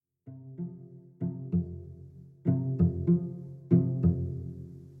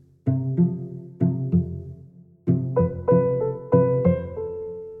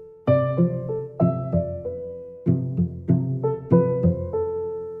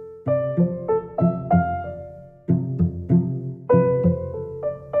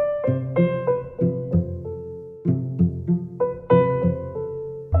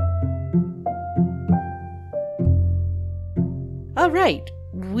right.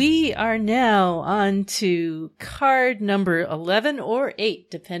 We are now on to card number 11 or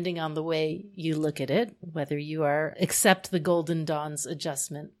 8, depending on the way you look at it, whether you accept the Golden Dawn's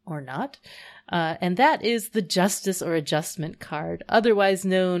adjustment or not. And that is the Justice or Adjustment card, otherwise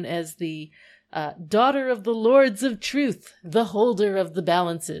known as the Daughter of the Lords of Truth, the Holder of the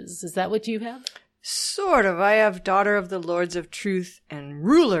Balances. Is that what you have? Sort of. I have Daughter of the Lords of Truth and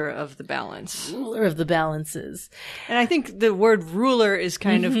Ruler of the Balance. Ruler of the Balances. And I think the word ruler is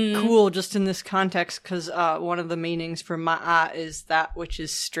kind of cool just in this context because one of the meanings for ma'a is that which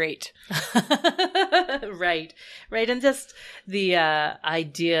is straight. Right. And just the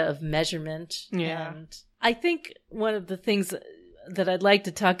idea of measurement. Yeah. And I think one of the things that I'd like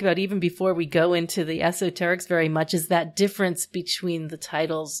to talk about even before we go into the esoterics very much is that difference between the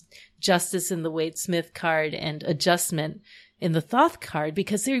titles Justice in the Waite-Smith card and Adjustment in the Thoth card,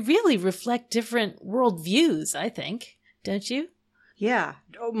 because they really reflect different worldviews, I think. Don't you? Yeah,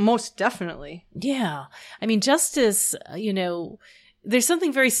 most definitely. Yeah. I mean, justice, there's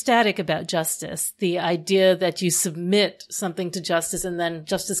something very static about justice. The idea that you submit something to justice and then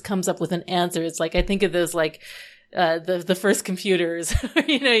justice comes up with an answer. It's like, I think of those like, the first computers,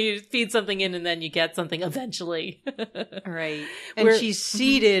 you feed something in and then you get something eventually. Right. And she's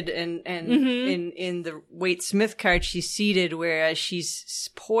seated and in the Waite-Smith card, she's seated, whereas she's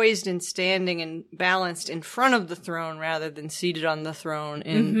poised and standing and balanced in front of the throne rather than seated on the throne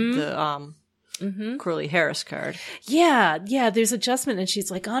in the Crowley Harris card. Yeah. There's adjustment and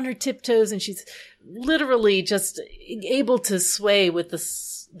she's like on her tiptoes and she's literally just able to sway with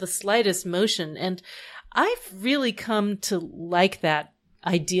the slightest motion. And I've really come to like that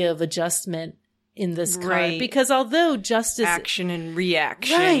idea of adjustment in this card because although justice... Action and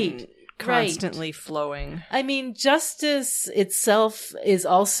reaction. Constantly flowing. I mean, justice itself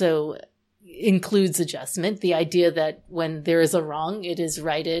includes adjustment. The idea that when there is a wrong, it is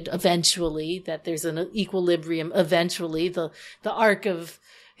righted eventually, that there's an equilibrium eventually. The arc of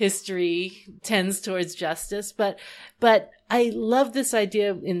history tends towards justice, but I love this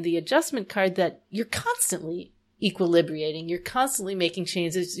idea in the adjustment card that you're constantly equilibrating, you're constantly making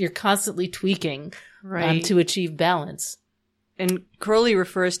changes, you're constantly tweaking to achieve balance. And Crowley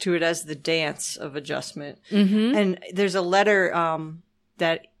refers to it as the dance of adjustment. Mm-hmm. And there's a letter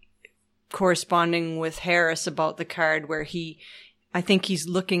that corresponding with Harris about the card where I think he's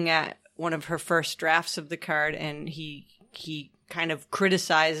looking at one of her first drafts of the card and he kind of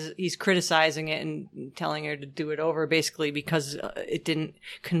he's criticizing it and telling her to do it over basically because it didn't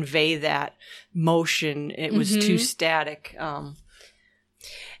convey that motion. It was too static. And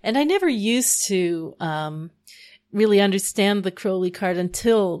I never used to really understand the Crowley card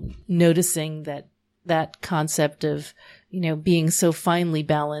until noticing that concept of, being so finely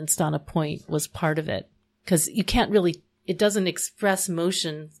balanced on a point was part of it. Because it doesn't express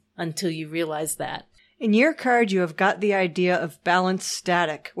motion until you realize that. In your card, you have got the idea of balance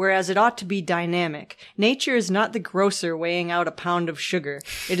static, whereas it ought to be dynamic. Nature is not the grocer weighing out a pound of sugar.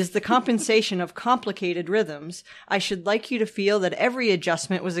 It is the compensation of complicated rhythms. I should like you to feel that every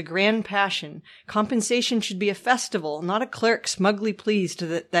adjustment was a grand passion. Compensation should be a festival, not a clerk smugly pleased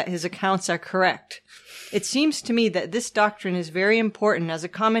that his accounts are correct. It seems to me that this doctrine is very important as a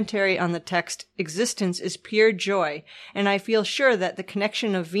commentary on the text, existence is pure joy, and I feel sure that the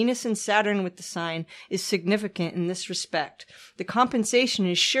connection of Venus and Saturn with the sign is significant in this respect. The compensation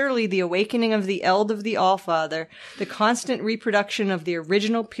is surely the awakening of the eld of the Allfather, the constant reproduction of the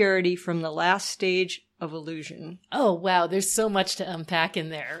original purity from the last stage of illusion. Oh, wow. There's so much to unpack in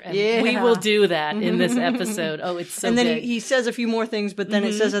there. And we will do that in this episode. Oh, it's so And then big. he says a few more things, but then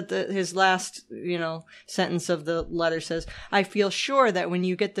it says at his last, sentence of the letter says, I feel sure that when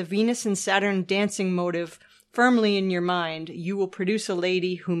you get the Venus and Saturn dancing motive firmly in your mind, you will produce a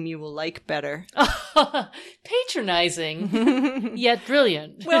lady whom you will like better. Patronizing, yet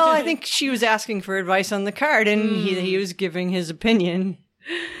brilliant. Well, I think she was asking for advice on the card, and he was giving his opinion.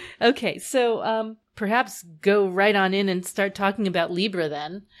 Okay, so perhaps go right on in and start talking about Libra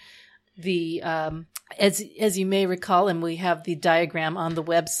then. The as you may recall, and we have the diagram on the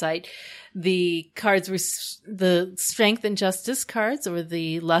website, the cards were the Strength and Justice cards, or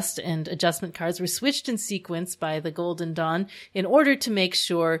the Lust and Adjustment cards, were switched in sequence by the Golden Dawn in order to make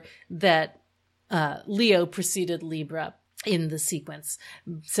sure that Leo preceded Libra in the sequence.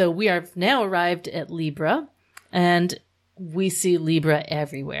 So we are now arrived at Libra, and we see Libra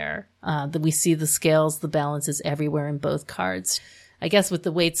everywhere. We see the scales, the balances everywhere in both cards. I guess with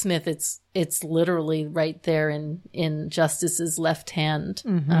the Waite-Smith, it's literally right there in Justice's left hand.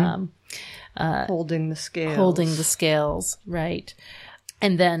 Holding the scales. Holding the scales, right.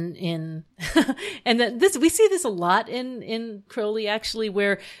 And then we see this a lot in Crowley, actually,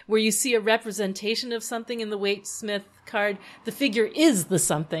 where you see a representation of something in the Waite-Smith card. The figure is the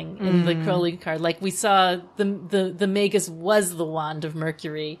something in the Crowley card. Like we saw the Magus was the wand of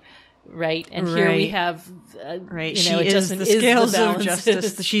Mercury, right? And here we have, right. She is the scales of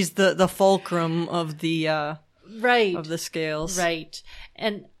justice. She's the fulcrum of the, right. of the scales. Right.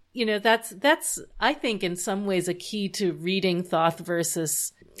 And, that's, I think, in some ways a key to reading Thoth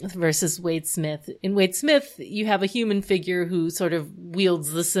versus Waite-Smith. In Waite-Smith, you have a human figure who sort of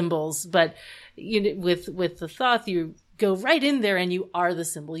wields the symbols, but with the Thoth, you go right in there and you are the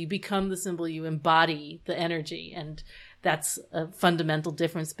symbol. You become the symbol. You embody the energy. And that's a fundamental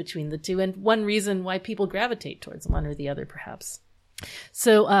difference between the two, and one reason why people gravitate towards one or the other, perhaps.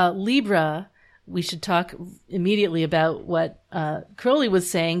 So, Libra, we should talk immediately about what Crowley was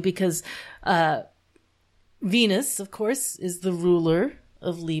saying, because Venus, of course, is the ruler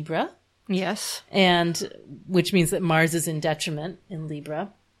of Libra. Yes. And which means that Mars is in detriment in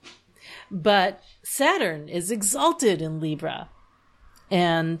Libra. But Saturn is exalted in Libra,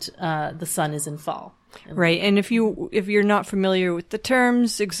 and the sun is in fall. Right. And if you're not familiar with the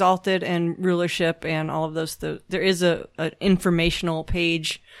terms exalted and rulership and all of those, there is an informational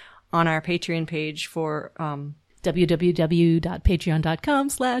page on our Patreon page for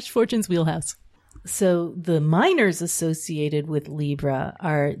www.patreon.com/Fortune's Wheelhouse. So the minors associated with Libra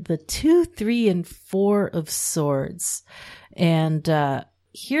are the 2, 3, and 4 of swords. And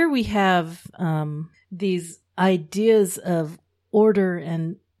here we have these ideas of order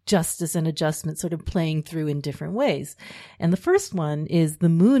and justice and adjustment sort of playing through in different ways. And the first one is the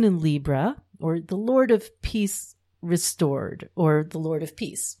moon in Libra, or the Lord of Peace restored, or the Lord of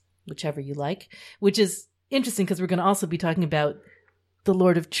Peace, whichever you like, which is interesting because we're going to also be talking about the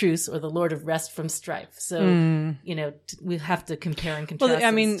Lord of Truce, or the Lord of Rest from Strife. So, we have to compare and contrast. Well, I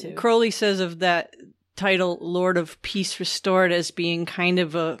mean, Crowley says of that title, Lord of Peace restored, as being kind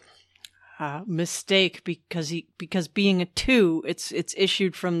of a mistake, because being a 2, it's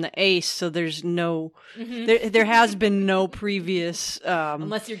issued from the ace, so there's no there has been no previous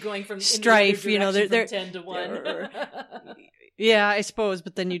unless you're going from strife, from 10 to 1. Yeah, I suppose,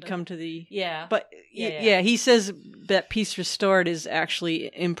 but then you'd come to the But yeah. He says that peace restored is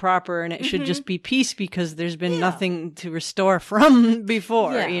actually improper, and it should just be peace, because there's been nothing to restore from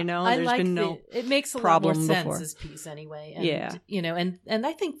before. There's been no it makes a problem lot more sense before. as peace anyway. And, and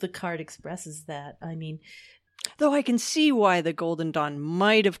I think the card expresses that. I mean, though I can see why the Golden Dawn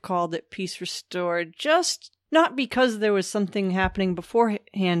might have called it peace restored, just not because there was something happening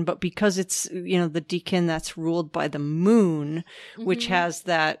beforehand, but because it's, the decan that's ruled by the moon, which has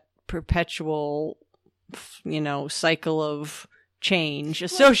that perpetual, cycle of change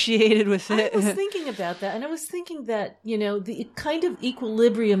associated with it. I was thinking about that, and I was thinking that, the kind of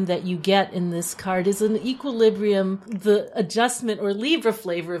equilibrium that you get in this card is an equilibrium, the adjustment or Libra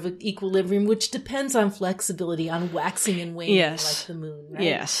flavor of an equilibrium, which depends on flexibility, on waxing and waning, like the moon, right?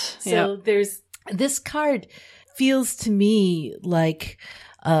 Yes. So there's, this card feels to me like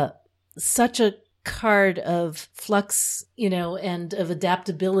such a card of flux, and of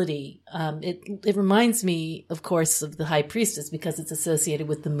adaptability. It reminds me, of course, of the High Priestess, because it's associated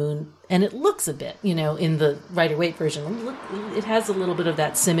with the moon, and it looks a bit, in the Rider-Waite version, it has a little bit of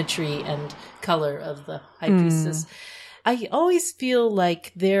that symmetry and color of the High Priestess. I always feel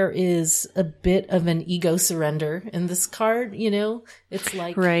like there is a bit of an ego surrender in this card, it's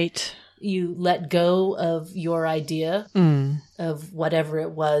like, right. You let go of your idea of whatever it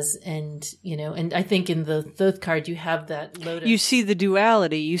was. And, and I think in the Thoth card, you have that lotus. You see the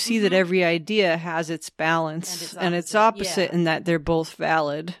duality. You see that every idea has its balance and its opposite, and that they're both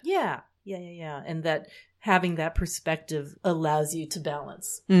valid. Yeah. And that having that perspective allows you to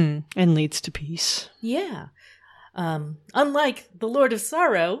balance. And leads to peace. Yeah. Unlike the Lord of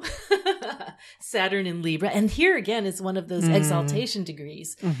Sorrow, Saturn in Libra, and here again is one of those exaltation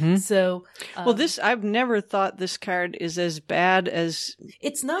degrees. So, I've never thought this card is as bad as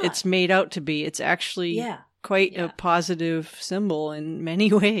it's not. It's made out to be. It's actually quite a positive symbol in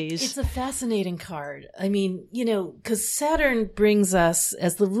many ways. It's a fascinating card. I mean, because Saturn brings us,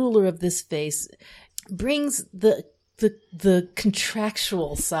 as the ruler of this face, brings the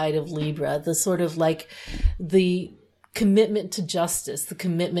contractual side of Libra, the sort of like the commitment to justice, the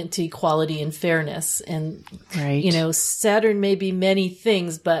commitment to equality and fairness. And, Saturn may be many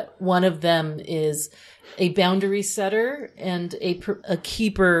things, but one of them is a boundary setter and a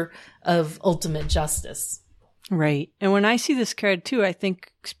keeper of ultimate justice. Right. And when I see this card too, I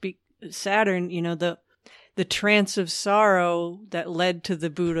think Saturn, the trance of sorrow that led to the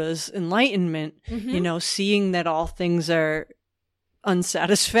Buddha's enlightenment, seeing that all things are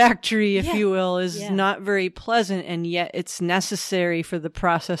unsatisfactory, if Yeah. you will, is Yeah. not very pleasant, and yet it's necessary for the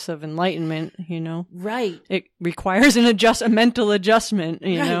process of enlightenment, you know? Right. It requires a mental adjustment,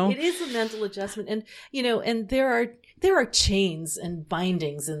 you know? It is a mental adjustment. And, you know, and there are chains and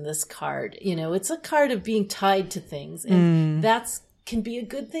bindings in this card. You know, it's a card of being tied to things. And that's can be a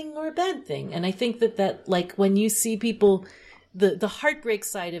good thing or a bad thing. And I think that like when you see people, the heartbreak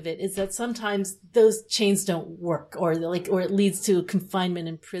side of it is that sometimes those chains don't work, or it leads to confinement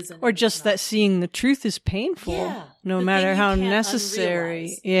in prison. Or just that seeing the truth is painful, Yeah. no The matter thing you how can't necessary.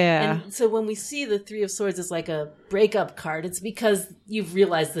 unrealize. Yeah. And so when we see the Three of Swords as like a breakup card, it's because you've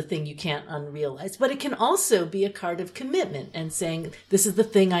realized the thing you can't unrealize. But it can also be a card of commitment and saying, this is the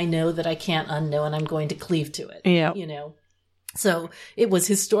thing I know that I can't unknow, and I'm going to cleave to it. Yeah. You know? So it was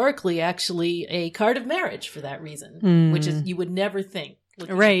historically actually a card of marriage for that reason, which is you would never think.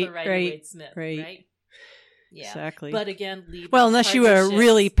 looking at Right, the Rider-Waite Smith, right? Yeah. Exactly. But again, Libra, Well, unless you were partnerships,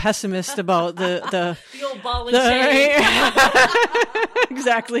 really pessimist about the the old ball and chain.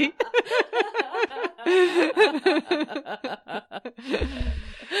 Exactly.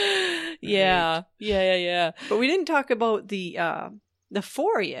 Yeah. But we didn't talk about the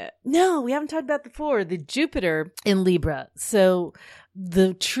four yet. No, we haven't talked about the four, the Jupiter in Libra. So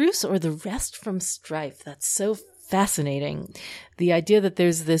the truce or the rest from strife, that's so fascinating. The idea that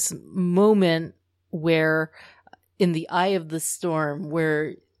there's this moment where in the eye of the storm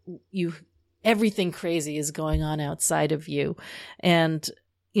where everything crazy is going on outside of you, and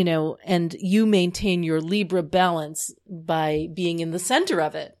you know, and you maintain your Libra balance by being in the center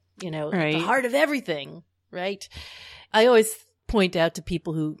of it, you know, Right. the heart of everything, right? I always point out to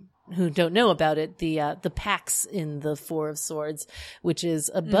people who don't know about it, the Pax in the Four of Swords, which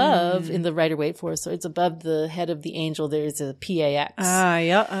is above in the Rider-Waite Four of Swords, above the head of the angel, there's a PAX.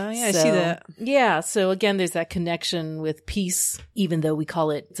 Yeah, I see that. Yeah. So again, there's that connection with peace, even though we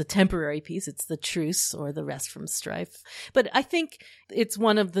call it's a temporary peace. It's the truce or the rest from strife. But I think it's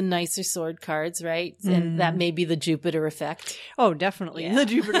one of the nicer sword cards, right? And that may be the Jupiter effect. Oh, definitely. Yeah. The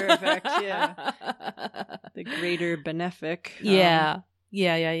Jupiter effect, yeah. The greater benefic. Yeah.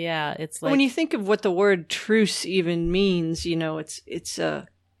 Yeah. It's like When you think of what the word truce even means, you know, it's an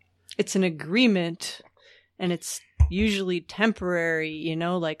agreement, and it's usually temporary, you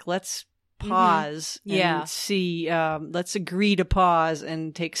know, like let's pause Yeah. and see, let's agree to pause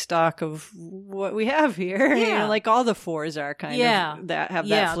and take stock of what we have here. You Yeah. know, like all the fours are kind of that have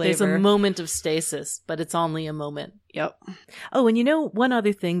that flavor. There's a moment of stasis, but it's only a moment. Yep. Oh, and you know, one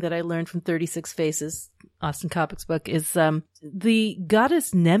other thing that I learned from 36 Faces, Austin Coppock's book, is the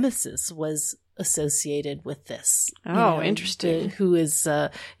goddess Nemesis was associated with this. Oh, interesting. Who is,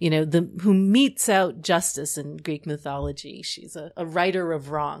 who metes out justice in Greek mythology. She's a righter of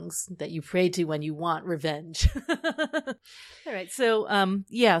wrongs that you pray to when you want revenge. All right. So,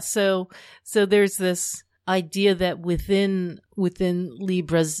 so there's this idea that within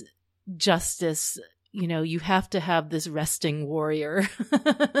Libra's justice, you know, you have to have this resting warrior,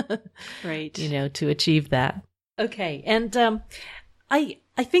 Right. you know, to achieve that. Okay. And,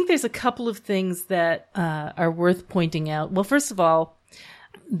 I think there's a couple of things that, are worth pointing out. Well, first of all,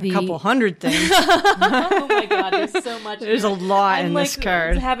 a couple hundred things. Oh my God, there's so much. There's a lot I'm in this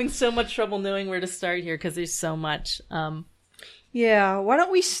card. having so much trouble knowing where to start here because there's so much. Yeah, why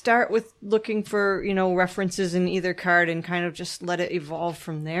don't we start with looking for, you know, references in either card and kind of just let it evolve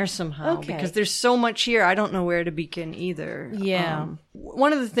from there somehow. Okay. Because there's so much here, I don't know where to begin either. Yeah.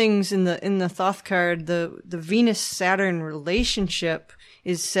 One of the things in the Thoth card, the Venus-Saturn relationship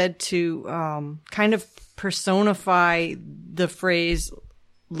is said to kind of personify the phrase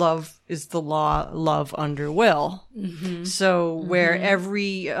love is the law, love under will. Mm-hmm. So where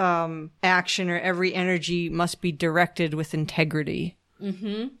every action or every energy must be directed with integrity.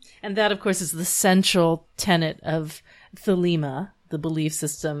 Mm-hmm. And that, of course, is the central tenet of Thelema, the belief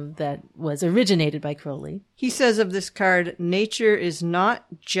system that was originated by Crowley. He says of this card, nature is not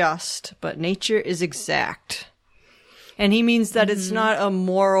just, but nature is exact. And he means that it's not a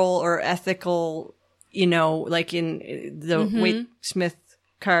moral or ethical, you know, like in the Waite Smith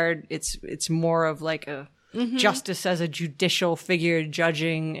card, it's more of like a justice as a judicial figure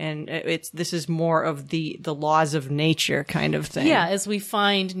judging, and this is more of the laws of nature kind of thing. Yeah, as we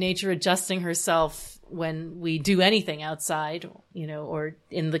find nature adjusting herself when we do anything outside, you know, or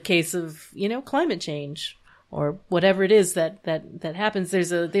in the case of, you know, climate change or whatever it is that happens,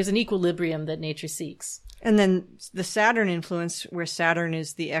 there's an equilibrium that nature seeks. And then the Saturn influence, where Saturn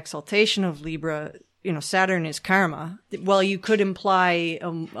is the exaltation of Libra, you know, Saturn is karma. Well, you could imply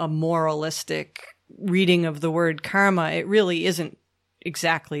a moralistic reading of the word karma. It really isn't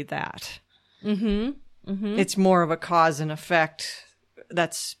exactly that. Mm-hmm. Mm-hmm. It's more of a cause and effect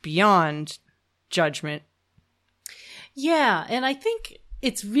that's beyond judgment. Yeah, and I think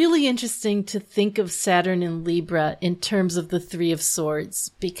it's really interesting to think of Saturn in Libra in terms of the Three of Swords,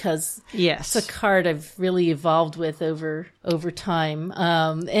 because yes, it's a card I've really evolved with over time.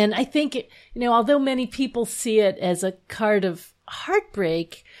 And I think, although many people see it as a card of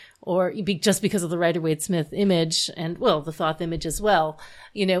heartbreak, or just because of the Rider-Waite-Smith image and, well, the Thoth image as well,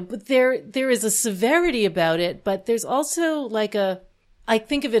 but there is a severity about it, but there's also I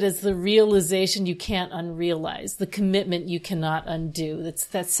think of it as the realization you can't unrealize, the commitment you cannot undo. That's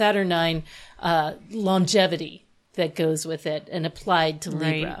that Saturnine longevity that goes with it and applied to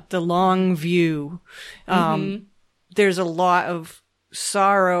Libra. Right. The long view. There's a lot of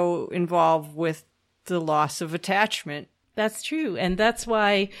sorrow involved with the loss of attachment. That's true. And that's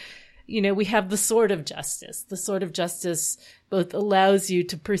why, we have the Sword of Justice. The Sword of Justice both allows you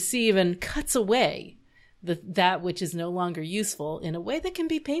to perceive and cuts away that which is no longer useful in a way that can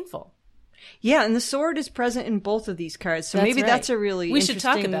be painful. Yeah, and the sword is present in both of these cards, so maybe that's a really interesting should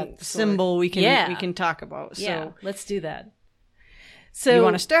talk about the symbol we can talk about. So yeah, let's do that. So you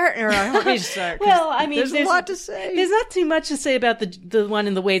want to start, or I want me to start? Well, I mean, there's a lot to say. There's not too much to say about the one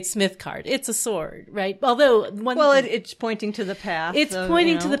in the Waite-Smith card. It's a sword, right? Although it's pointing to the path. It's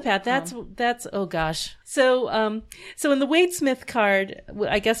pointing to the path. That's oh gosh. So in the Waite-Smith card,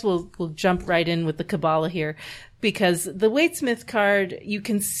 I guess we'll jump right in with the Kabbalah here, because the Waite-Smith card, you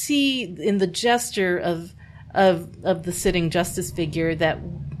can see in the gesture of the sitting justice figure that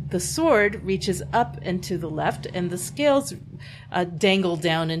the sword reaches up and to the left, and the scales dangle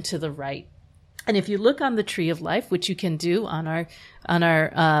down and to the right. And if you look on the Tree of Life, which you can do on our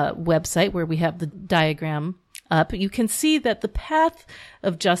website where we have the diagram up, you can see that the path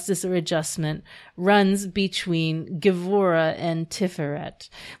of justice or adjustment runs between Gevurah and Tiferet,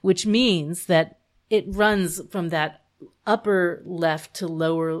 which means that it runs from that upper left to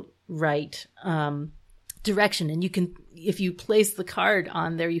lower right direction. And you can, if you place the card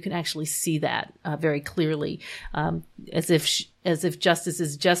on there, you can actually see that very clearly, as if justice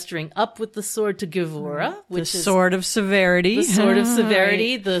is gesturing up with the sword to Gevurah, which is sword of severity. The sword of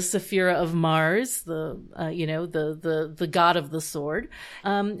severity, right. The Sephira of Mars, the god of the sword.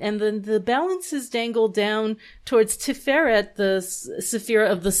 And then the balance is dangled down towards Tiferet, the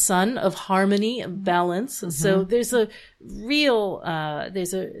Sephira of the sun, of harmony, of balance. Mm-hmm. So there's a real,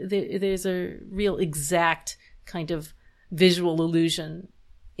 there's a real exact kind of visual allusion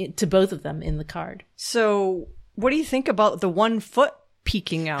to both of them in the card. So what do you think about the 1 foot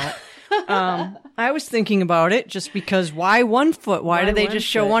peeking out? I was thinking about it just because why 1 foot? Why do they just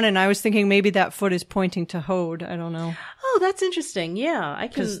show one? And I was thinking maybe that foot is pointing to Hod. I don't know. Oh, that's interesting. Yeah, I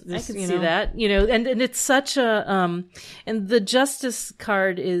can see that. And it's such a and the Justice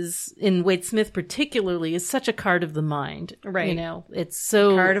card is in Waite-Smith particularly is such a card of the mind. Right. It's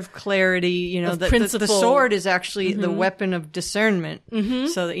so card of clarity. The sword is actually the weapon of discernment. Mm-hmm.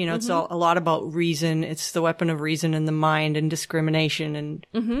 So that it's a lot about reason. It's the weapon of reason and the mind and discrimination and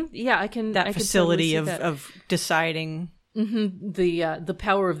yeah, I can facility totally of deciding the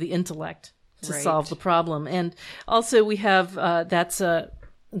power of the intellect to solve the problem. And also we have that's a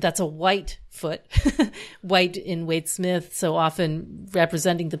white foot, white in Waite-Smith, so often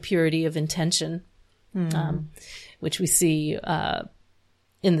representing the purity of intention, which we see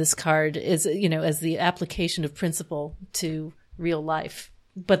in this card is as the application of principle to real life.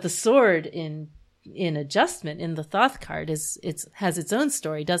 But the sword in adjustment in the Thoth card has its own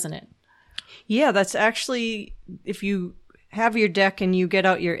story, doesn't it? Yeah, that's actually, if you have your deck and you get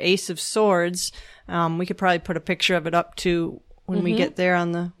out your Ace of Swords, we could probably put a picture of it up too when we get there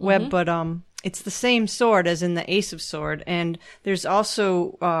on the web, but it's the same sword as in the Ace of Sword. And there's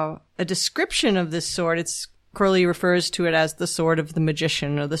also a description of this sword. Crowley refers to it as the sword of the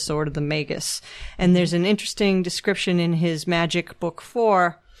magician or the sword of the magus. And there's an interesting description in his Magic Book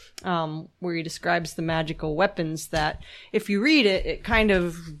 4 where he describes the magical weapons that if you read it, it kind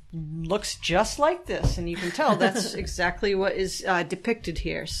of looks just like this. And you can tell that's exactly what is depicted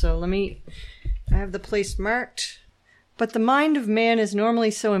here. So I have the place marked. But the mind of man is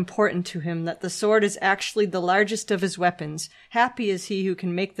normally so important to him that the sword is actually the largest of his weapons. Happy is he who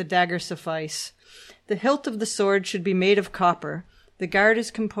can make the dagger suffice. The hilt of the sword should be made of copper. The guard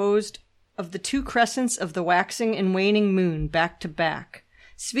is composed of the 2 crescents of the waxing and waning moon back to back.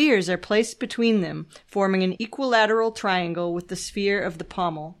 Spheres are placed between them, forming an equilateral triangle with the sphere of the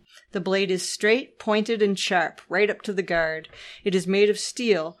pommel. The blade is straight, pointed, and sharp, right up to the guard. It is made of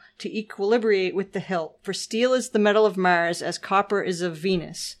steel, to equilibrate with the hilt, for steel is the metal of Mars, as copper is of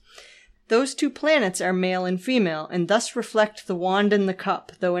Venus. Those 2 planets are male and female, and thus reflect the wand and the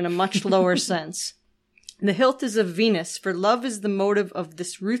cup, though in a much lower sense. The hilt is of Venus, for love is the motive of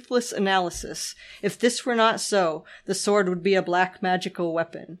this ruthless analysis. If this were not so, the sword would be a black magical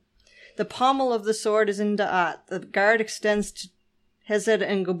weapon. The pommel of the sword is in Da'at. The guard extends to Hesed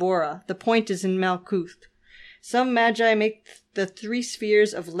and Gabora. The point is in Malkuth. Some magi make the 3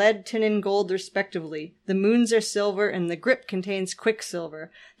 spheres of lead, tin, and gold respectively. The moons are silver, and the grip contains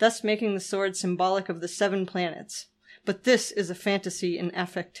quicksilver, thus making the sword symbolic of the 7 planets. But this is a fantasy and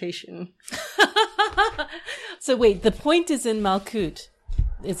affectation. So wait, the point is in Malkut.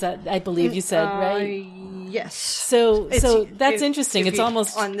 Is that, I believe you said, right? Yes. So that's interesting. It's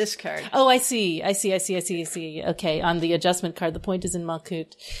almost on this card. Oh, I see. Okay, on the adjustment card, the point is in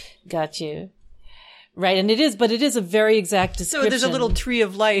Malkut. Got you. Right, and it is a very exact description. So there's a little tree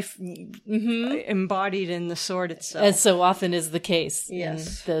of life embodied in the sword itself. As so often is the case in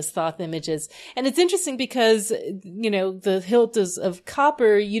those Thoth images. And it's interesting because, the hilt is of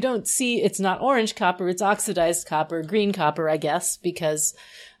copper. You don't see, it's not orange copper, it's oxidized copper, green copper, I guess, because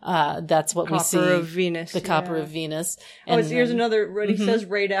that's what we see. Copper of Venus. The copper of Venus. And here's another, what he says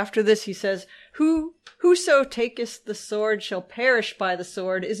right after this, he says, Whoso taketh the sword shall perish by the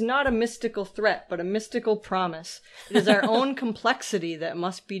sword is not a mystical threat, but a mystical promise. It is our own complexity that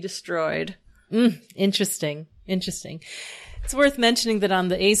must be destroyed. Interesting. It's worth mentioning that on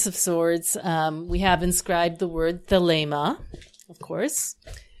the Ace of Swords, we have inscribed the word thelema, of course,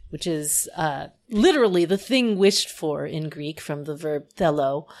 which is literally the thing wished for in Greek from the verb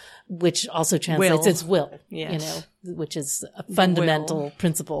thelo, which also translates as will, which is a fundamental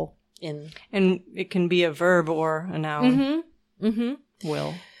principle. And it can be a verb or a noun.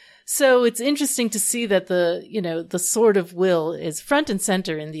 Will. So it's interesting to see that the sword of will is front and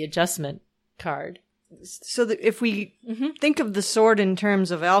center in the adjustment card. So that if we think of the sword in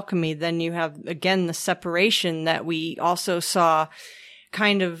terms of alchemy, then you have, again, the separation that we also saw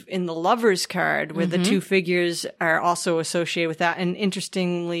kind of in the Lovers card, where the 2 figures are also associated with that. And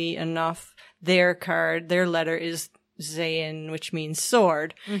interestingly enough, their letter is Zayin, which means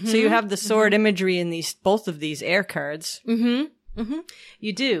sword. So you have the sword imagery in both of these air cards.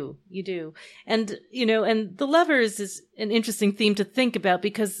 You do. And, and the Lovers is an interesting theme to think about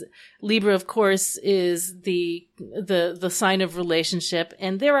because Libra, of course, is the sign of relationship.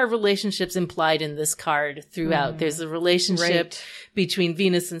 And there are relationships implied in this card throughout. There's a relationship between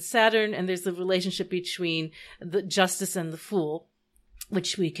Venus and Saturn, and there's the relationship between the Justice and the Fool,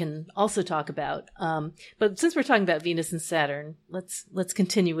 which we can also talk about. But since we're talking about Venus and Saturn, let's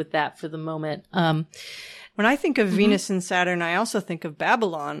continue with that for the moment. When I think of Venus and Saturn, I also think of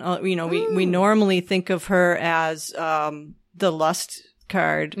Babylon. We normally think of her as the lust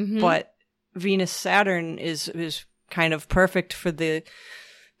card, but Venus Saturn is kind of perfect for the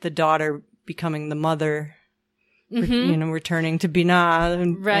daughter becoming the mother, returning to Binah.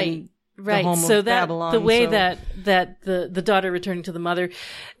 And So that Babylon, the way that the daughter returning to the mother,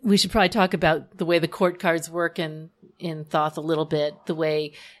 we should probably talk about the way the court cards work in Thoth a little bit. The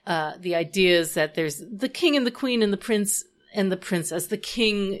way the idea is that there's the king and the queen and the prince and the princess. The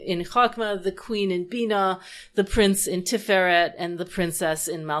king in Chokmah, the queen in Binah, the prince in Tiferet, and the princess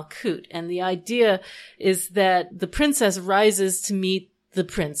in Malkut. And the idea is that the princess rises to meet the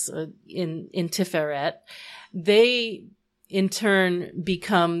prince in Tiferet. They in turn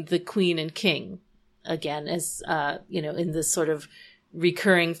become the queen and king again, as, in this sort of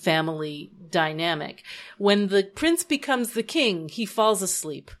recurring family dynamic. When the prince becomes the king, he falls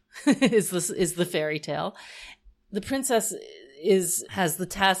asleep, is the fairy tale. The princess has the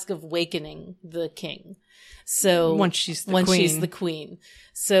task of wakening the king. So once she's the queen.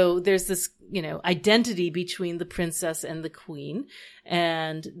 So there's this, identity between the princess and the queen,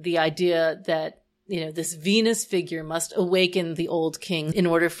 and the idea that this Venus figure must awaken the old king in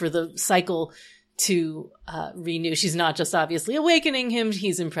order for the cycle to renew. She's not just obviously awakening him,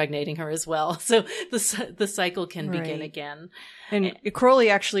 he's impregnating her as well. So the cycle can begin again. And Crowley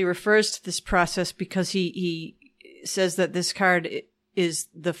actually refers to this process because he says that this card is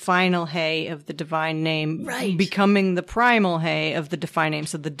the final hay of the divine name, becoming the primal hay of the divine name.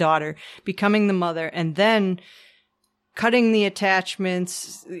 So the daughter becoming the mother, and then cutting the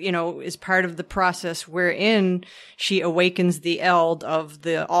attachments, is part of the process wherein she awakens the Eld of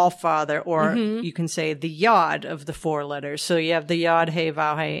the All-Father, or you can say the Yod of the 4 letters. So you have the Yod, He,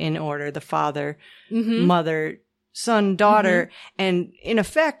 Vav, He in order, the father, mother, son, daughter. And in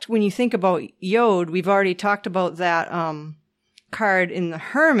effect, when you think about Yod, we've already talked about that card in the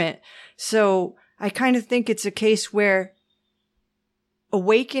Hermit. So I kind of think it's a case where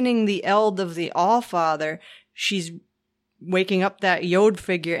awakening the Eld of the All-Father, she's waking up that Yod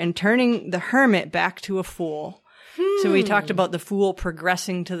figure and turning the hermit back to a fool. So we talked about the Fool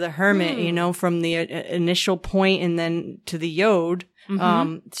progressing to the Hermit, you know, from the initial point and then to the Yod.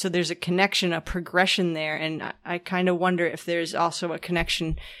 So there's a connection, a progression there. And I kind of wonder if there's also a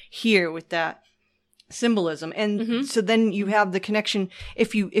connection here with that symbolism. And so then you have the connection.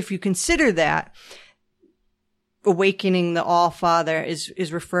 If you consider that awakening the All-Father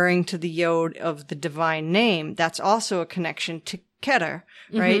is referring to the Yod of the divine name, that's also a connection to Keter,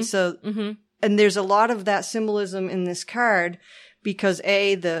 right? So, and there's a lot of that symbolism in this card because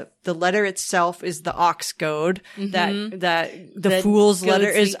the letter itself is the ox goad, that the Fool's letter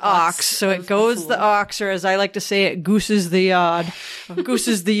is ox. So it goes the ox, or as I like to say it, gooses the yod,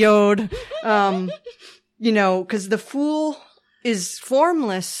 gooses the yod. You know, cause the Fool is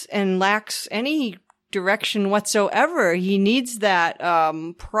formless and lacks any direction whatsoever. He needs that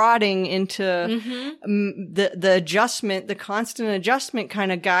prodding into the adjustment. The constant adjustment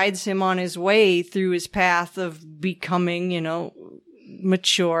kind of guides him on his way through his path of becoming, you know,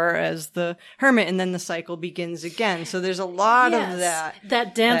 mature as the hermit, and then the cycle begins again. So there's a lot of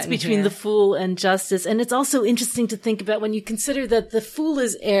that dance between the Fool and Justice. And it's also interesting to think about when you consider that the Fool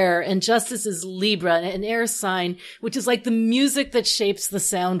is air and Justice is Libra, an air sign, which is like the music that shapes the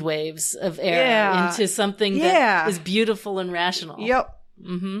sound waves of air into something that is beautiful and rational.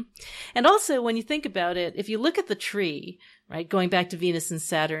 And also when you think about it, if you look at the tree, right, going back to Venus and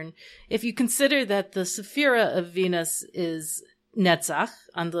Saturn, if you consider that the Sephira of Venus is Netzach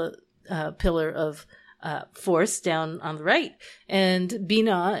on the pillar of force down on the right, and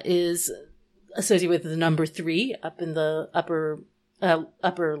Bina is associated with the number 3 up in the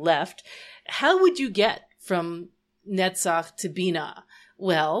upper left. How would you get from Netzach to Bina?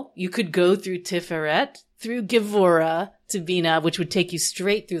 Well, you could go through Tiferet, through Gevurah to Bina, which would take you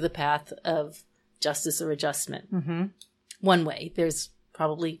straight through the path of justice or adjustment. One way. There's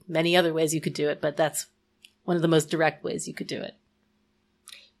probably many other ways you could do it, but that's one of the most direct ways you could do it.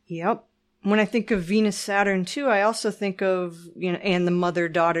 Yep. When I think of Venus Saturn too, I also think of, you know, and the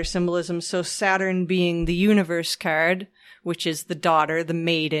mother-daughter symbolism. So Saturn being the universe card, which is the daughter, the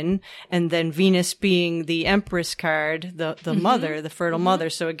maiden, and then Venus being the Empress card, the mother, the fertile mother.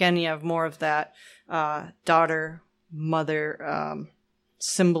 So again, you have more of that daughter, mother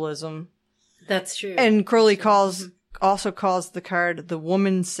symbolism. That's true. And Crowley also calls the card the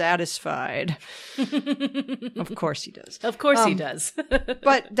woman satisfied. Of course he does. Of course he does.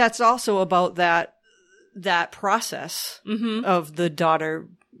 But that's also about that process of the daughter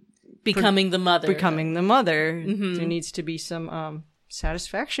becoming the mother. Becoming the mother. There needs to be some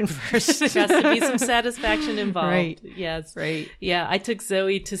satisfaction first. There has to be some satisfaction involved. Right. Yes. Right. Yeah, I took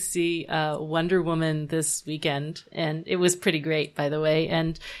Zoe to see Wonder Woman this weekend, and it was pretty great, by the way.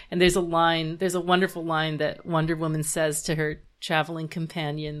 And there's a wonderful line that Wonder Woman says to her traveling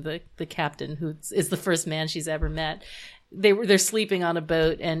companion, the captain, who is the first man she's ever met. They're sleeping on a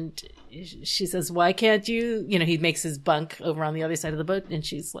boat, and she says, "Why can't you?" You know, he makes his bunk over on the other side of the boat, and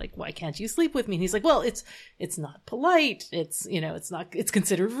she's like, "Why can't you sleep with me?" And he's like, "Well, it's not polite. It's, you know, it's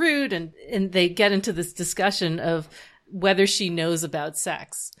considered rude." And they get into this discussion of whether she knows about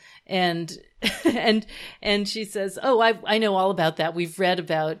sex, and she says, "Oh, I know all about that. We've read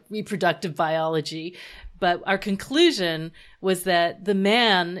about reproductive biology." But our conclusion was that the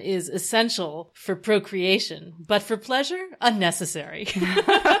man is essential for procreation, but for pleasure, unnecessary.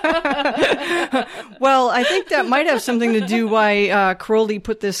 Well, I think that might have something to do why Crowley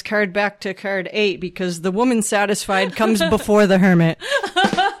put this card back to card 8, because the woman satisfied comes before the hermit.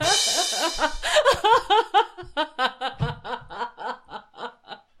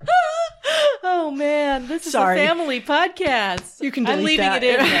 Oh man, this is a family podcast. You can delete that.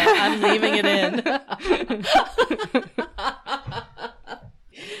 I'm leaving it in.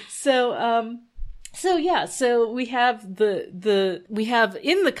 So we have we have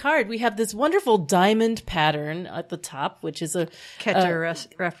in the card, we have this wonderful diamond pattern at the top, which is a Keter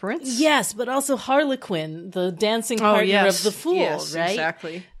reference. Yes, but also Harlequin, the dancing partner of the Fool, yes, right?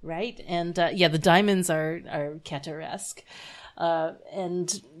 Exactly. Right. And the diamonds are Keter-esque.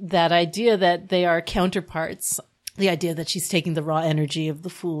 And that idea that they are counterparts, the idea that she's taking the raw energy of the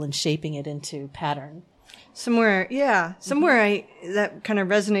Fool and shaping it into pattern. Somewhere that kind of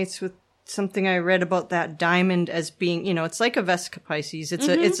resonates with something I read about that diamond as being, you know, it's like a Vesica Pisces.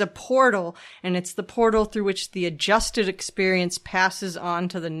 It's a portal, and it's the portal through which the adjusted experience passes on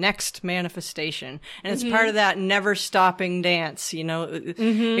to the next manifestation. And it's part of that never stopping dance, you know,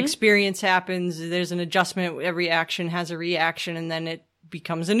 experience happens, there's an adjustment, every action has a reaction, and then it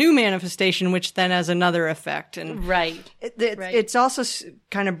becomes a new manifestation, which then has another effect. And right. It's also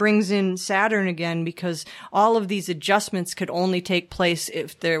kind of brings in Saturn again, because all of these adjustments could only take place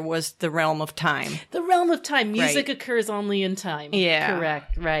if there was the realm of time. The realm of time. Music Right. occurs only in time. Yeah.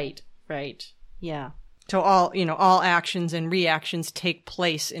 Correct. Right. Right. Yeah. So all actions and reactions take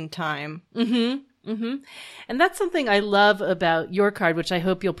place in time. And that's something I love about your card, which I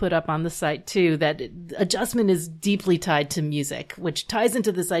hope you'll put up on the site too, that adjustment is deeply tied to music, which ties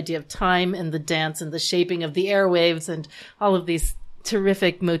into this idea of time and the dance and the shaping of the airwaves and all of these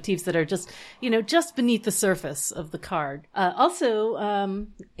terrific motifs that are just, just beneath the surface of the card. Also,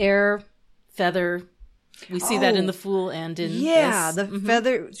 air, feather. We see that in the Fool and in Yeah, this. the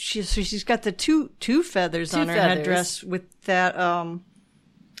feather. She's got the two feathers on her feathers. headdress with that.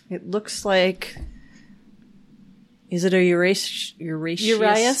 It looks like. Is it a Urias? Urias.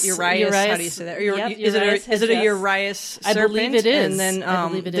 How do you say that? Yep, is it a headdress. Urias serpent? I believe it is. And then I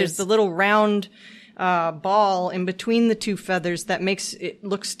believe it there's is. the little round ball in between the two feathers that makes it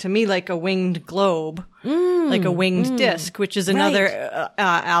looks to me like a winged globe, like a winged disc, which is another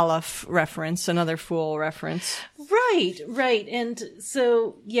Aleph reference, another Fool reference. Right. And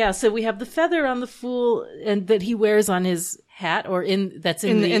so we have the feather on the Fool and that he wears on his hat, or in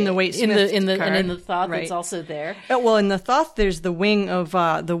the Waite-Smith and card. in the Thoth Right. that's also there. Well, in the Thoth, there's the wing of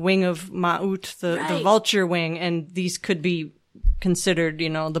Ma'ut, the vulture wing, and these could be considered,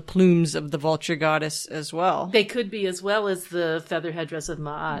 the plumes of the vulture goddess as well. They could be, as well as the feather headdress of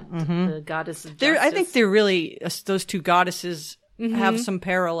Ma'at, the goddess of justice. I think they're really those two goddesses have some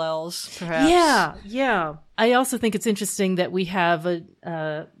parallels, perhaps. Yeah. I also think it's interesting that we have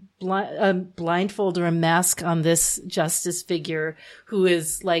a blindfold or a mask on this justice figure, who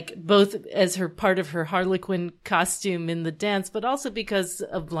is like both as her part of her Harlequin costume in the dance, but also because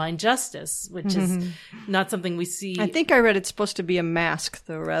of blind justice, which is not something we see. I think I read it's supposed to be a mask,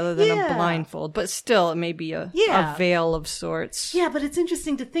 though, rather than a blindfold, but still it may be a veil of sorts. Yeah, but it's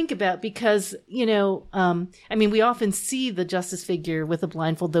interesting to think about because, we often see the justice figure with a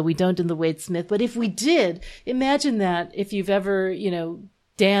blindfold, though we don't in the Waite-Smith. But if we did, imagine that if you've ever,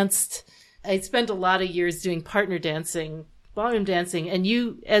 danced. I spent a lot of years doing partner dancing, ballroom dancing, and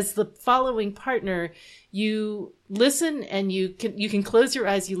you, as the following partner, you listen and you can close your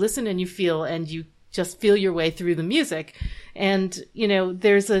eyes, you listen and you feel, and you just feel your way through the music. And,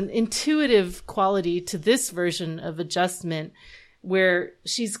 there's an intuitive quality to this version of adjustment where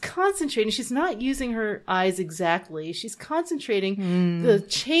she's concentrating. She's not using her eyes exactly. She's concentrating. The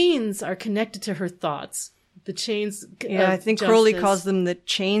chains are connected to her thoughts. The chains. Yeah, I think Crowley calls them the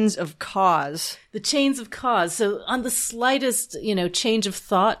chains of cause. The chains of cause. So on the slightest, change of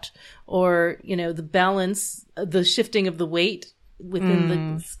thought or, the balance, the shifting of the weight within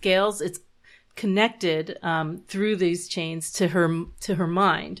the scales, it's connected through these chains to her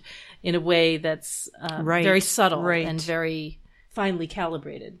mind in a way that's very subtle and very finely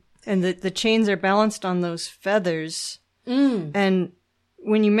calibrated. And the chains are balanced on those feathers. And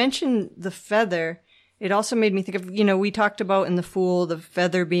when you mention the feather, it also made me think of, we talked about in the Fool, the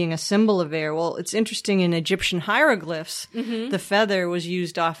feather being a symbol of air. Well, it's interesting in Egyptian hieroglyphs, the feather was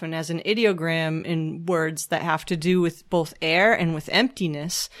used often as an ideogram in words that have to do with both air and with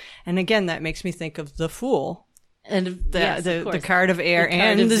emptiness. And again, that makes me think of the Fool. And the card of air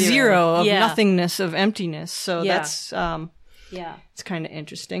and the zero of nothingness, of emptiness. So that's, it's kind of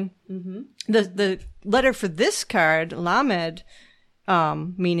interesting. The letter for this card, Lamed,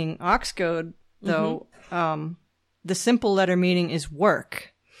 meaning ox goad, though, the simple letter meaning is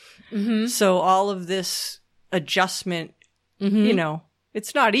work. So all of this adjustment,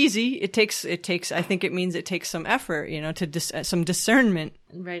 it's not easy. It takes, I think it means it takes some effort, some discernment.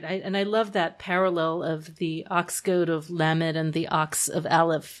 Right. I love that parallel of the ox goad of Lamed and the ox of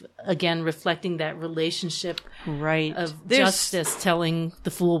Aleph, again, reflecting that relationship of justice telling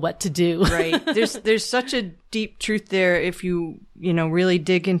the Fool what to do. Right. There's such a deep truth there. If you, really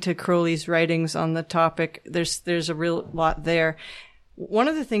dig into Crowley's writings on the topic, there's a real lot there. One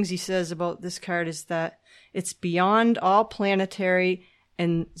of the things he says about this card is that it's beyond all planetary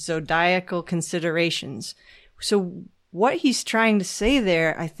and zodiacal considerations. So what he's trying to say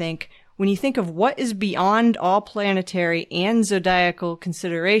there, I think, when you think of what is beyond all planetary and zodiacal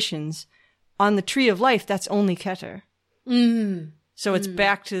considerations, on the Tree of Life, that's only Keter. So it's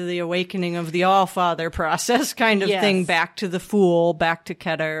back to the awakening of the All-Father process kind of thing, back to the Fool, back to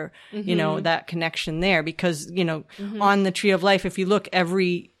Keter, that connection there. Because, on the Tree of Life, if you look,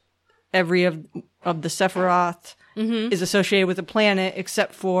 every of the Sephiroth is associated with a planet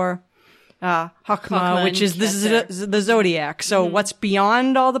except for Hakma, which is the zodiac. So what's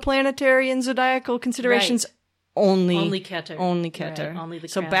beyond all the planetary and zodiacal considerations Only Keter. Only Keter. Right, only the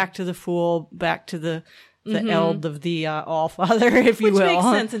so crown. back to the Fool, back to the eld of the All-Father, if you Which will. makes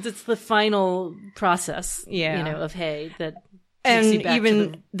sense, since it's the final process, Yeah. of hay that takes And you back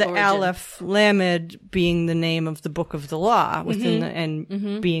even to the origin. Aleph Lamed being the name of the Book of the Law within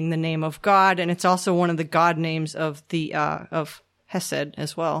and being the name of God, and it's also one of the God names of the of Hesed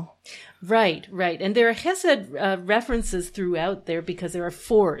as well. Right. And there are Hesed references throughout there because there are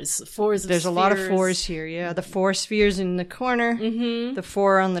fours of There's a lot of spheres. fours here, yeah. The 4 spheres in the corner, the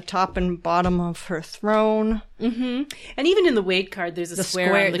 4 on the top and bottom of her throne. And even in the weight card, there's a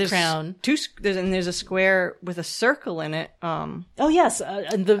square on the there's crown. There's a square with a circle in it. Oh, yes.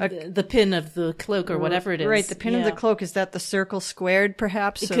 And the pin of the cloak or whatever it is. Right, the pin of the cloak. Is that the circle squared,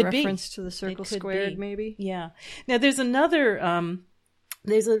 perhaps? It a could be. reference to the circle It could squared, be. maybe? Yeah. Now, there's another...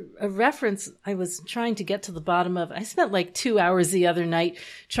 there's a reference I was trying to get to the bottom of. I spent like 2 hours the other night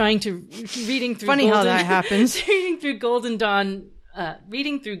reading through Funny how that happens. reading through Golden Dawn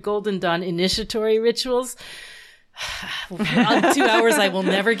initiatory rituals. 2 hours I will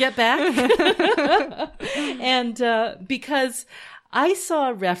never get back. And because I saw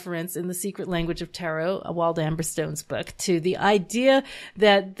a reference in The Secret Language of Tarot, Wald Amberstone's book, to the idea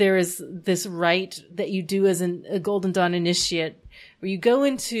that there is this rite that you do as a Golden Dawn initiate, where you go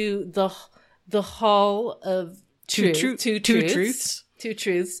into the hall of Two truths,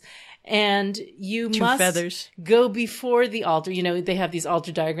 and you must feathers. go before the altar. They have these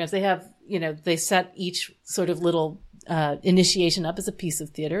altar diagrams. They have, they set each sort of little initiation up as a piece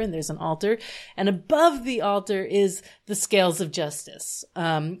of theater, and there's an altar, and above the altar is the scales of justice,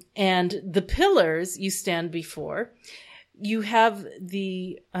 and the pillars you stand before. You have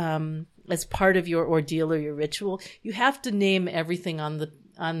the as part of your ordeal or your ritual, you have to name everything on the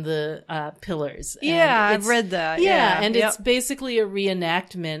pillars. Yeah, I've read that. Yeah, and Yep. it's basically a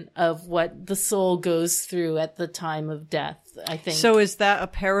reenactment of what the soul goes through at the time of death, I think. So is that a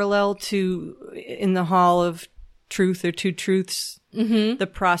parallel to in the Hall of Truth or Two Truths, the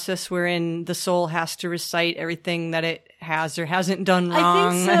process wherein the soul has to recite everything that it has or hasn't done wrong?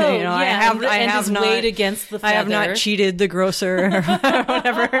 I think so. I and have is not weighed against the feather. I have not cheated the grocer or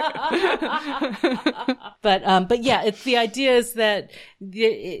whatever. But yeah, the idea is that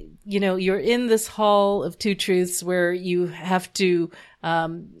you're in this hall of two truths where you have to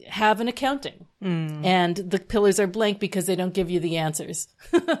have an accounting, and the pillars are blank because they don't give you the answers.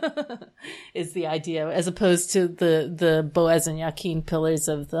 Is the idea, as opposed to the Boaz and Yakin pillars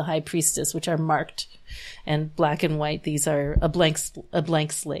of the high priestess, which are marked and black and white. These are a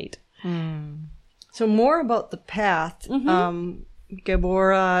blank slate. So more about the path.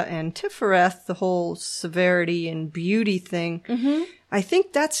 Geborah and Tifereth, the whole severity and beauty thing. I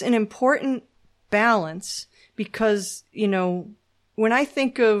think that's an important balance because, when I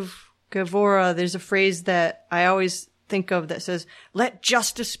think of Geborah, there's a phrase that I always think of that says, "Let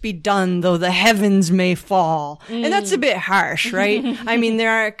justice be done, though the heavens may fall." And that's a bit harsh, right? I mean,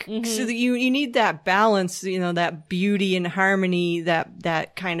 there are, so that you need that balance, that beauty and harmony,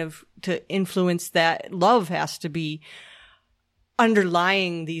 that kind of, to influence that love has to be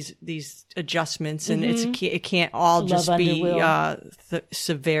underlying these adjustments, and it can't all just Love be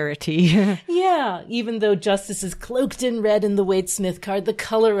severity. Yeah, even though justice is cloaked in red in the Waite-Smith card, the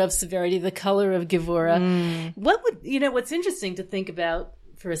color of severity, the color of Gevorah. What's interesting to think about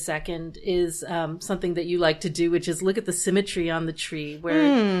for a second is something that you like to do, which is look at the symmetry on the tree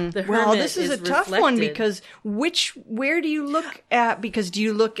where the hermit Well, this is a tough one reflected. because where do you look at? Because do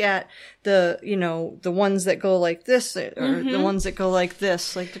you look at the ones that go like this or the ones that go like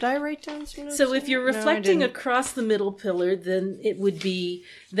this? Like, did I write down some notes? So if you're No, I reflecting didn't. across the middle pillar, then it would be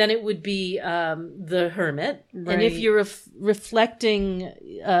the hermit, and if Right. you're reflecting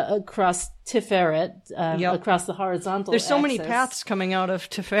across Tiferet, Yep. across the horizontal, There's so many axis. paths coming out of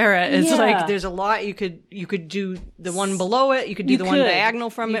Tiferet. It's Yeah. like there's a lot you could do the one below it, you could do You the one could. diagonal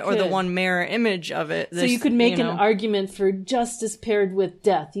from You it, or the could. one mirror image of it. So you could make an argument for justice paired with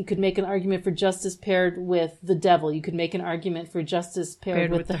death. You could make an argument for justice paired with the devil. You could make an argument for justice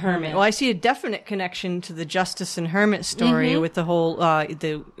paired with the hermit. Well, I see a definite connection to the Justice and Hermit story with the whole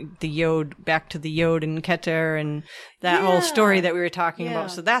the Yod, back to the Yod and Keter and that whole story that we were talking Yeah.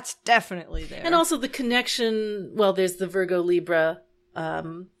 about. So that's definitely there. And also the connection, well, there's the Virgo Libra,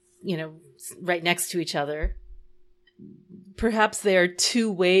 right next to each other. Perhaps there are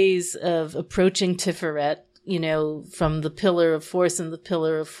two ways of approaching Tiferet, from the pillar of force and the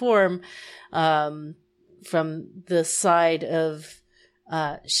pillar of form, from the side of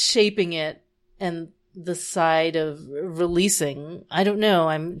shaping it and the side of releasing. I don't know.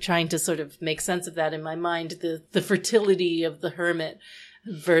 I'm trying to sort of make sense of that in my mind, the fertility of the hermit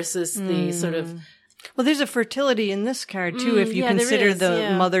versus the sort of Well, there's a fertility in this card too, if you yeah, there consider is, the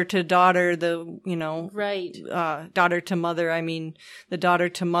yeah. mother to daughter, the, Right. daughter to mother. I mean, the daughter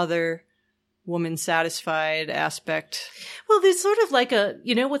to mother, woman satisfied aspect. Well, there's sort of like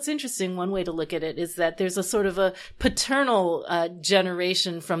what's interesting, one way to look at it is that there's a sort of a paternal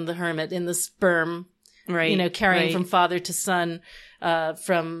generation from the hermit in the sperm, Right. carrying right. from father to son,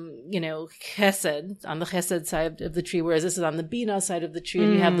 from, chesed, on the chesed side of the tree, whereas this is on the bina side of the tree,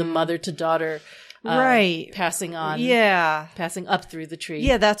 and you have the mother to daughter, Right. passing on, Yeah. passing up through the tree.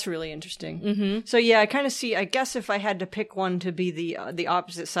 Yeah, that's really interesting. Mm-hmm. So yeah, I kind of see, I guess if I had to pick one to be the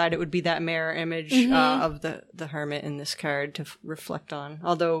opposite side, it would be that mirror image of the hermit in this card to reflect on.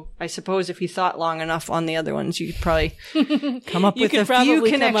 Although I suppose if you thought long enough on the other ones, you could probably come up You with could a few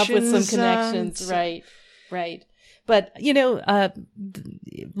probably connections. come up with some connections, right. But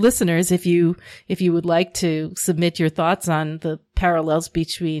listeners, if you would like to submit your thoughts on the parallels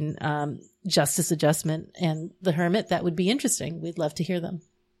between Justice Adjustment and the Hermit, that would be interesting. We'd love to hear them.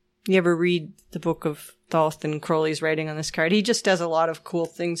 You ever read the book of Thoth and Crowley's writing on this card? He just has a lot of cool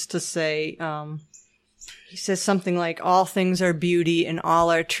things to say. He says something like, all things are beauty and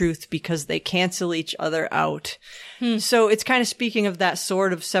all are truth because they cancel each other out. So it's kind of speaking of that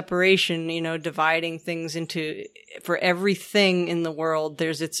sort of separation, dividing things into, for everything in the world,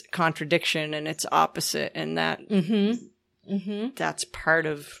 there's its contradiction and its opposite. And that, that's part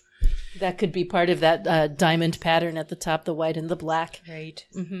of, That could be part of that diamond pattern at the top, the white and the black. right.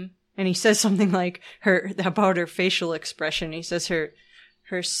 Mm-hmm. And he says something like about her facial expression. He says her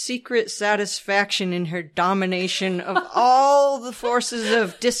secret satisfaction in her domination of all the forces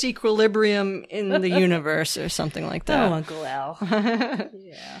of disequilibrium in the universe, or something like that. Oh, Uncle Al.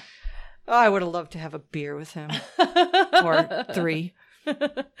 Yeah. Oh, I would have loved to have a beer with him. Or 3.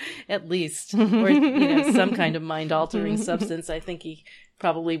 At least. Or, some kind of mind-altering substance. I think he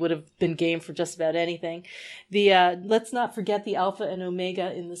probably would have been game for just about anything. Let's not forget the alpha and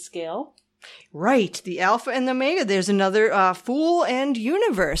omega in the scale. Right. The alpha and the omega. There's another Fool and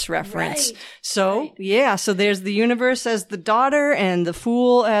Universe reference. Right. So, yeah. So there's the universe as the daughter and the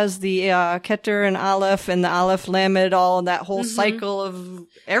Fool as the Keter and Aleph and the Aleph Lamed, all that whole cycle of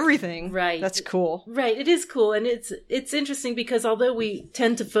everything. Right. That's cool. Right. It is cool. And it's interesting because although we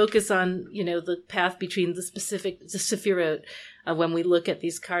tend to focus on, the path between the Sephirot, when we look at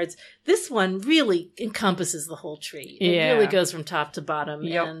these cards, this one really encompasses the whole tree. It really goes from top to bottom.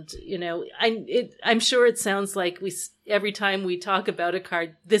 Yep. And, I'm sure it sounds like every time we talk about a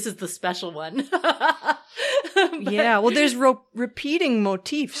card, this is the special one. Yeah. Well, there's repeating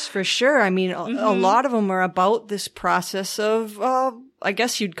motifs for sure. I mean, a lot of them are about this process of, I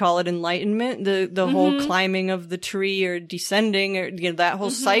guess you'd call it enlightenment, the whole climbing of the tree or descending, or, that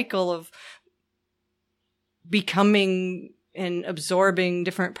whole cycle of becoming and absorbing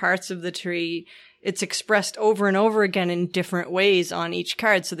different parts of the tree. It's expressed over and over again in different ways on each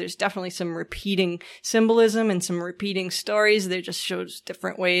card. So there's definitely some repeating symbolism and some repeating stories. They just shows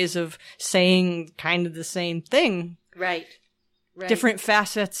different ways of saying kind of the same thing. Right. Different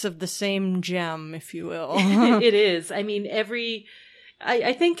facets of the same gem, if you will. It is. I mean,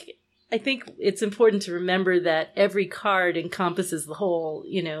 I think it's important to remember that every card encompasses the whole.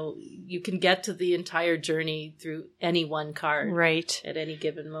 You can get to the entire journey through any one card, Right. at any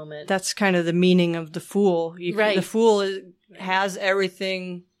given moment. That's kind of the meaning of the Fool. Right. The Fool has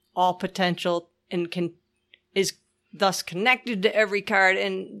everything, all potential, and is thus connected to every card.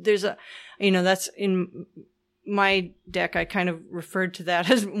 And there's that's in my deck. I kind of referred to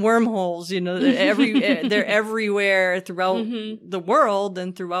that as wormholes. They're everywhere throughout the world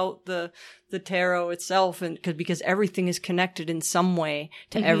and throughout the tarot itself, and because everything is connected in some way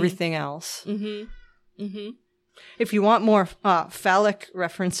to everything else. If you want more phallic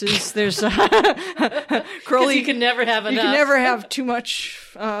references, there's Crowley. You can never have enough. You can never have too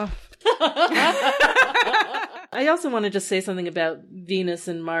much. I also want to just say something about Venus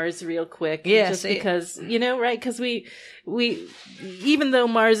and Mars real quick. Yes. Just because, right? Because we, even though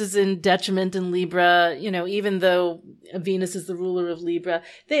Mars is in detriment in Libra, even though Venus is the ruler of Libra,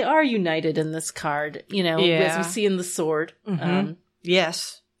 they are united in this card, as we see in the sword.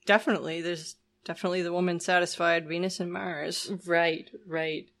 Yes, definitely. There's definitely the woman satisfied, Venus and Mars. Right.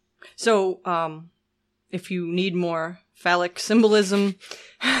 So, if you need more phallic symbolism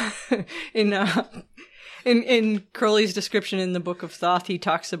in Crowley's description in the Book of Thoth, he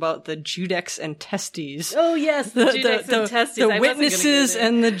talks about the judex and testes. Oh, yes, the judex and testes. The witnesses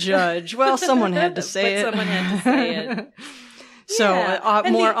and the judge. Well, someone had to say it. Someone had to say it. So,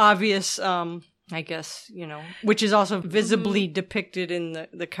 more obvious, I guess, which is also visibly depicted in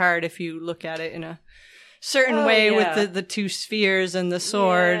the card if you look at it in a certain way with the two spheres and the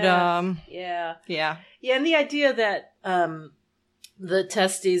sword. Yeah. Yeah. Yeah, and the idea that the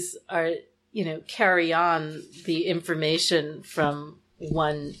testes are, carry on the information from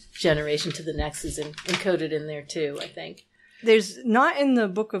one generation to the next is encoded in there too, I think. There's not in the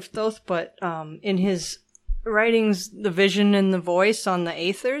Book of Thoth, but in his writings, The Vision and the Voice on the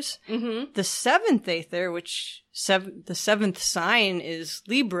Aethers, the seventh Aether, the seventh sign is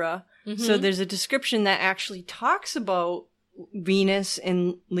Libra. So there's a description that actually talks about Venus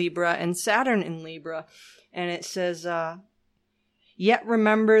in Libra and Saturn in Libra. And it says, yet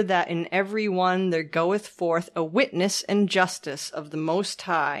remember that in every one there goeth forth a witness and justice of the Most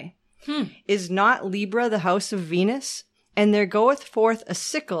High. Is not Libra the house of Venus? And there goeth forth a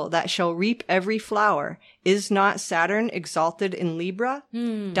sickle that shall reap every flower. Is not Saturn exalted in Libra?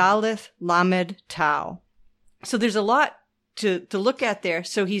 Daleth Lamed Tau. So there's a lot to look at there.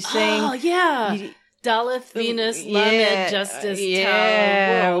 So he's saying... Oh, yeah. Daleth, Venus, Lamed, Justice,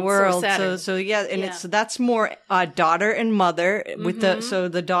 Tau, World. So that's more daughter and mother with so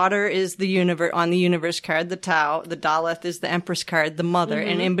the daughter is the universe on the universe card, the Tau, the Daleth is the Empress card, the mother,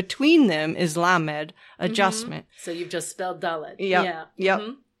 and in between them is Lamed, adjustment. So you've just spelled Dalet. Yep.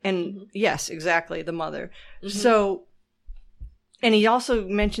 And yes, exactly, the mother. So, and he also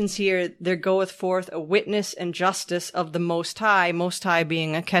mentions here, there goeth forth a witness and justice of the Most High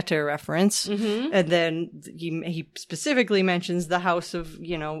being a Keter reference. And then he specifically mentions the house of,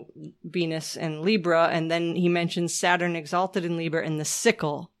 Venus and Libra. And then he mentions Saturn exalted in Libra and the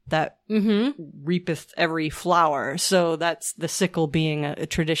sickle that reapeth every flower. So that's the sickle being a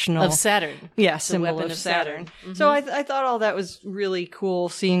traditional... Of Saturn. Yeah, symbol of Saturn. So I thought all that was really cool,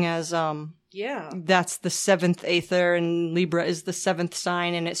 seeing as... that's the seventh Aether, and Libra is the seventh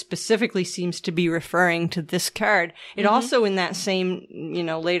sign, and it specifically seems to be referring to this card. It also, in that same,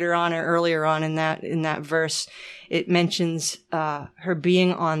 later on or earlier on in that verse, it mentions her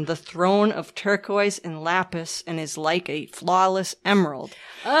being on the throne of turquoise and lapis and is like a flawless emerald.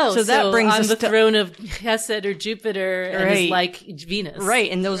 Oh, so that brings us to the throne of Hesed or Jupiter, and is like Venus,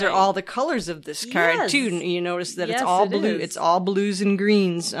 right? And those are all the colors of this card too. You notice that it's all blue. It's all blues and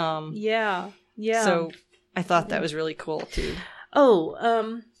greens. So I thought that was really cool too.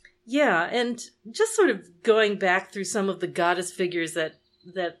 And just sort of going back through some of the goddess figures that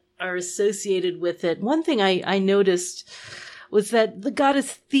are associated with it. One thing I noticed was that the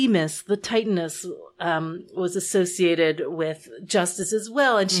goddess Themis, the Titaness, was associated with justice as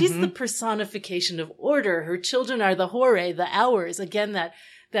well. And she's the personification of order. Her children are the Horae, the hours. Again, that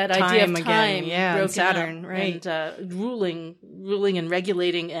idea of time, broken Saturn, up, right? And ruling and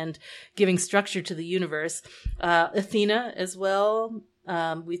regulating and giving structure to the universe. Athena as well.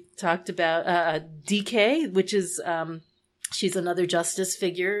 We talked about DK, which is she's another justice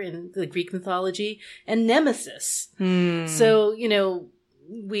figure in the Greek mythology, and Nemesis. So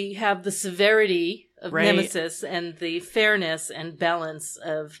we have the severity of Nemesis and the fairness and balance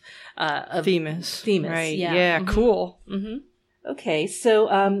of Themis. Right? Yeah. Cool. Okay, so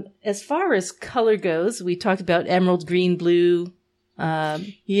as far as color goes, we talked about emerald, green, blue.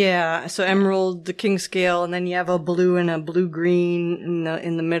 So emerald, the king scale, and then you have a blue and a blue-green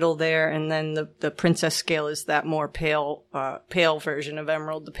in the middle there, and then the princess scale is that more pale version of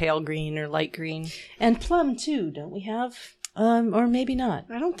emerald, the pale green or light green. And plum too, don't we have? Or maybe not.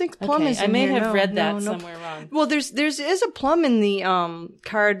 I don't think plum is in I may here. have read that somewhere wrong. Well, there is a plum in the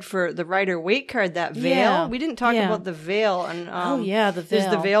card for the Rider-Waite card, that veil. Yeah. We didn't talk about the veil. And the veil.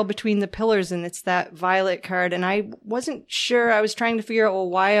 There's the veil between the pillars, and it's that violet card. And I wasn't sure. I was trying to figure out,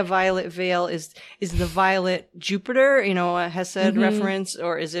 why a violet veil. Is the violet Jupiter, a Hesed reference,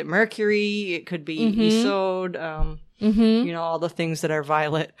 or is it Mercury? It could be Isod, all the things that are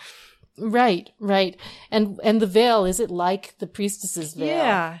violet. Right. And the veil, is it like the priestess's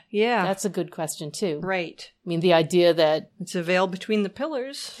veil? Yeah. That's a good question too. Right. I mean, the idea that it's a veil between the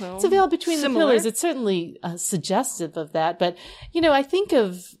pillars. So it's a veil between the pillars. It's certainly suggestive of that. But, I think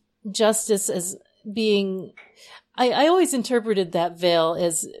of justice as being, I always interpreted that veil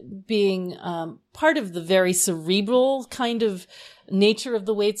as being part of the very cerebral kind of nature of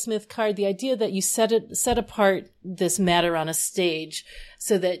the Waite-Smith card, the idea that you set apart this matter on a stage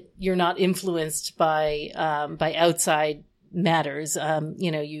so that you're not influenced by outside matters.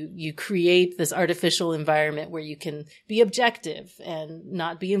 You create this artificial environment where you can be objective and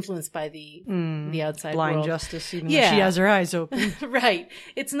not be influenced by the outside blind world. Justice, even though she has her eyes open. Right.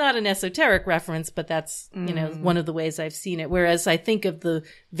 It's not an esoteric reference, but that's, one of the ways I've seen it. Whereas I think of the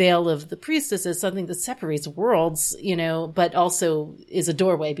veil of the priestess as something that separates worlds, but also is a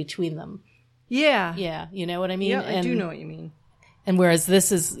doorway between them. Yeah. Yeah. You know what I mean? Yeah, I do know what you mean. And whereas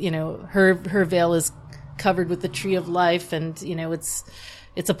this is, her veil is covered with the tree of life, and it's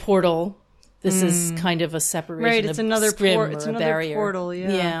a portal. This is kind of a separation, Right, it's of another scrim or it's a another barrier. portal,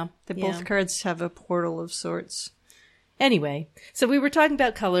 yeah. Yeah. Both cards have a portal of sorts. Anyway, so we were talking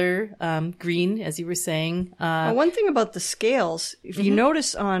about color, green, as you were saying. One thing about the scales, if you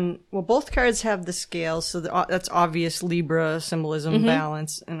notice both cards have the scales, so that's obvious Libra symbolism,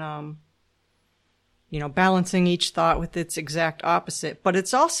 balance, and balancing each thought with its exact opposite. But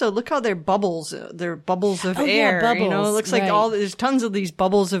it's also, look how they're bubbles of air. Yeah, bubbles, It looks like there's tons of these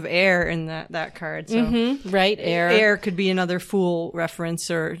bubbles of air in that card. So Right, air. Air could be another fool reference,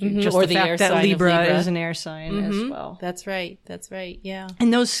 or just Or the the air fact that sign of Libra Libra. is an air sign as well. That's right, yeah.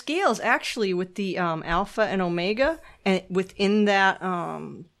 And those scales, actually, with the alpha and omega, and within that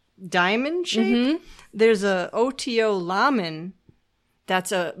diamond shape, there's a OTO Laman.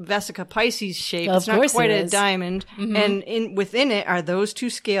 That's a Vesica Pisces shape. Of It's not course quite it a is. diamond. And within it are those two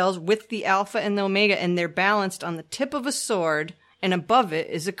scales with the alpha and the omega, and they're balanced on the tip of a sword, and above it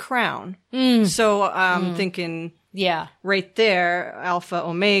is a crown. So I'm thinking, Yeah. right there, alpha,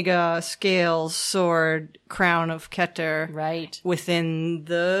 omega, scales, sword, crown of Keter. Right. Within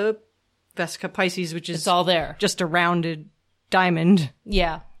the Vesica Pisces, which is It's all there. just a rounded diamond.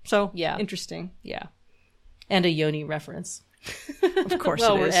 Yeah. So, Yeah. interesting. Yeah. And a Yoni reference. Of course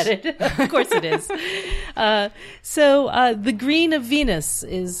Well, it we're is. at it. Of course it is. So the green of Venus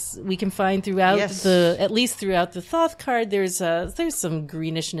we can find throughout Yes. at least throughout the Thoth card. There's some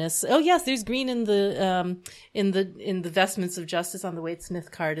greenishness. Oh yes, there's green in the Vestments of Justice on the Wade Smith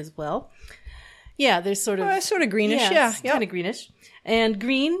card as well. Yeah, there's sort of Sort of greenish, it's yeah. kind of greenish. And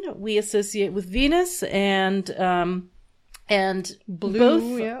green we associate with Venus and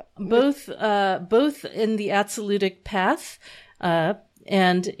Blue, both in the Absolutic path,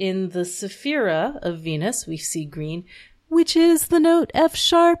 and in the Sephira of Venus, we see green, which is the note F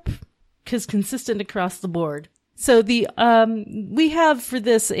sharp, because consistent across the board. So we have for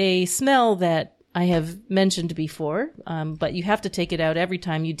this a smell that I have mentioned before, but you have to take it out every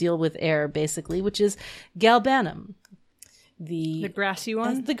time you deal with air, basically, which is galbanum. The grassy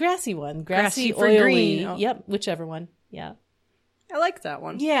one? The grassy one. Grassy for oily. green. Oh. Yep, whichever one. Yeah. I like that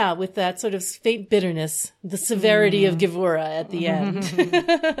one. Yeah, with that sort of faint bitterness, the severity of Gevura at the end.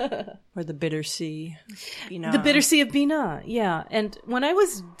 Or the bitter sea. The bitter sea of Binah, yeah. And when I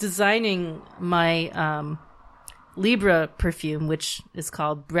was designing my Libra perfume, which is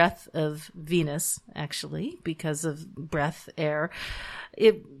called Breath of Venus, actually, because of breath, air,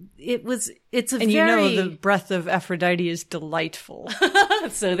 it's a And very... the breath of Aphrodite is delightful.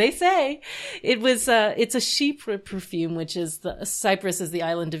 So they say. It's a sheep perfume, which is Cyprus is the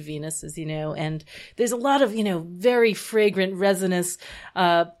island of Venus, as you know, and there's a lot of, very fragrant, resinous,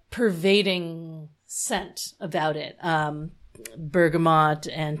 pervading scent about it. Bergamot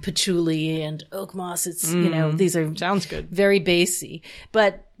and patchouli and oak moss. It's, these are Sounds good. very bassy.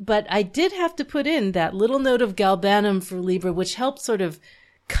 But I did have to put in that little note of galbanum for Libra, which helped sort of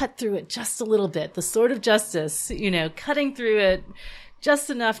cut through it just a little bit. The sword of justice, cutting through it just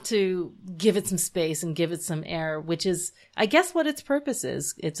enough to give it some space and give it some air, which is, I guess, what its purpose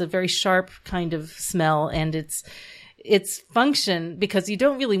is. It's a very sharp kind of smell, and its function, because you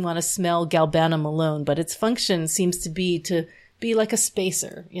don't really want to smell galbanum alone, but its function seems to be like a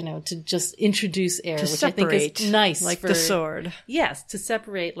spacer, to just introduce air, To which separate, I think is nice. like the sword. Yes, to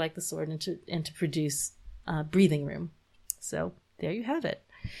separate like the sword and to produce breathing room. So there you have it.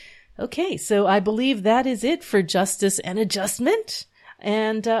 Okay, so I believe that is it for Justice and Adjustment.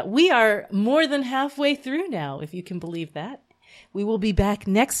 And we are more than halfway through now, if you can believe that. We will be back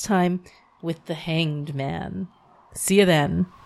next time with The Hanged Man. See you then.